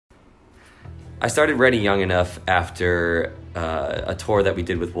I started writing young enough after a tour that we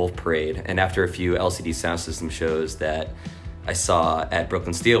did with Wolf Parade, and after a few LCD Sound System shows that I saw at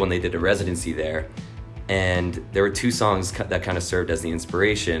Brooklyn Steel when they did a residency there. And there were two songs that kind of served as the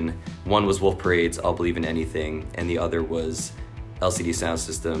inspiration. One was Wolf Parade's I'll Believe in Anything, and the other was LCD Sound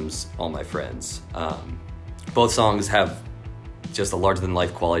System's All My Friends. Both songs have just a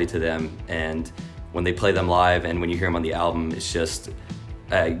larger-than-life quality to them, and when they play them live and when you hear them on the album, it's just,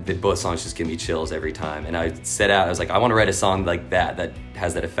 both songs just give me chills every time. And I set out, I was like, I want to write a song like that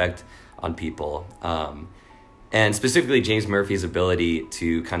has that effect on people. And specifically James Murphy's ability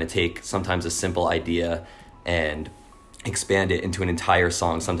to kind of take sometimes a simple idea and expand it into an entire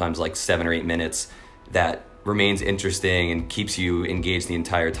song, sometimes like 7 or 8 minutes, that remains interesting and keeps you engaged the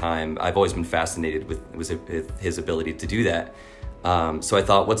entire time. I've always been fascinated with his ability to do that. So I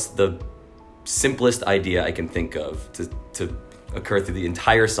thought, what's the simplest idea I can think of to occur through the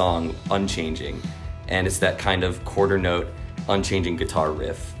entire song unchanging? And it's that kind of quarter note, unchanging guitar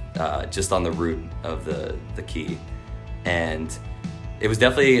riff, just on the root of the key. And it was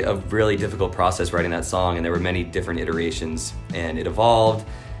definitely a really difficult process writing that song, and there were many different iterations, and it evolved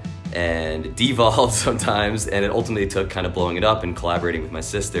and devolved sometimes, and it ultimately took kind of blowing it up and collaborating with my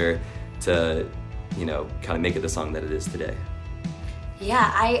sister to, you know, kind of make it the song that it is today.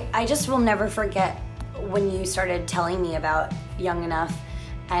 Yeah, I just will never forget when you started telling me about Young Enough,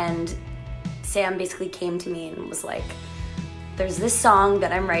 and Sam basically came to me and was like, there's this song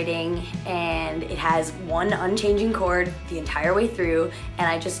that I'm writing and it has one unchanging chord the entire way through, and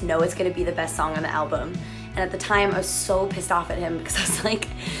I just know it's gonna be the best song on the album. And at the time I was so pissed off at him because I was like,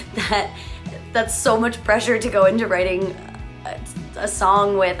 that's so much pressure to go into writing a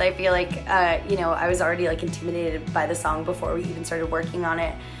song with. I feel like, you know, I was already like intimidated by the song before we even started working on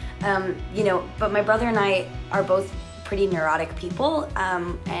it. You know, but my brother and I are both pretty neurotic people,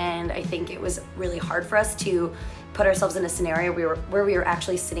 and I think it was really hard for us to put ourselves in a scenario where we were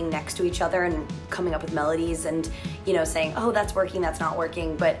actually sitting next to each other and coming up with melodies and, you know, saying, oh, that's working, that's not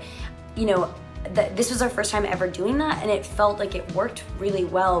working. But, you know, this was our first time ever doing that, and it felt like it worked really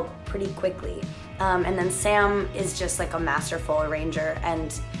well pretty quickly. And then Sam is just like a masterful arranger,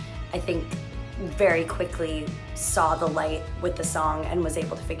 and I think very quickly saw the light with the song and was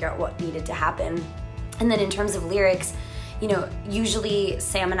able to figure out what needed to happen. And then in terms of lyrics, you know, usually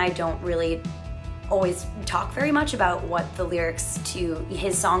Sam and I don't really always talk very much about what the lyrics to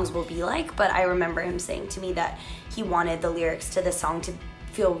his songs will be like, but I remember him saying to me that he wanted the lyrics to the song to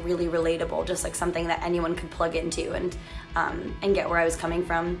feel really relatable, just like something that anyone could plug into and get where I was coming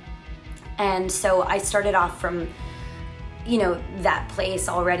from. And so I started off from, you know, that place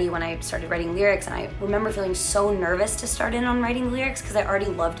already when I started writing lyrics, and I remember feeling so nervous to start in on writing lyrics because I already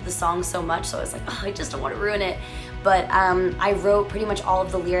loved the song so much, so I was like, oh, I just don't want to ruin it. But I wrote pretty much all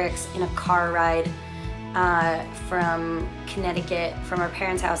of the lyrics in a car ride from Connecticut, from our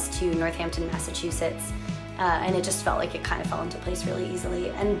parents' house to Northampton, Massachusetts, and it just felt like it kind of fell into place really easily.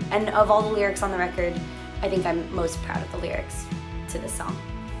 And of all the lyrics on the record, I think I'm most proud of the lyrics to this song.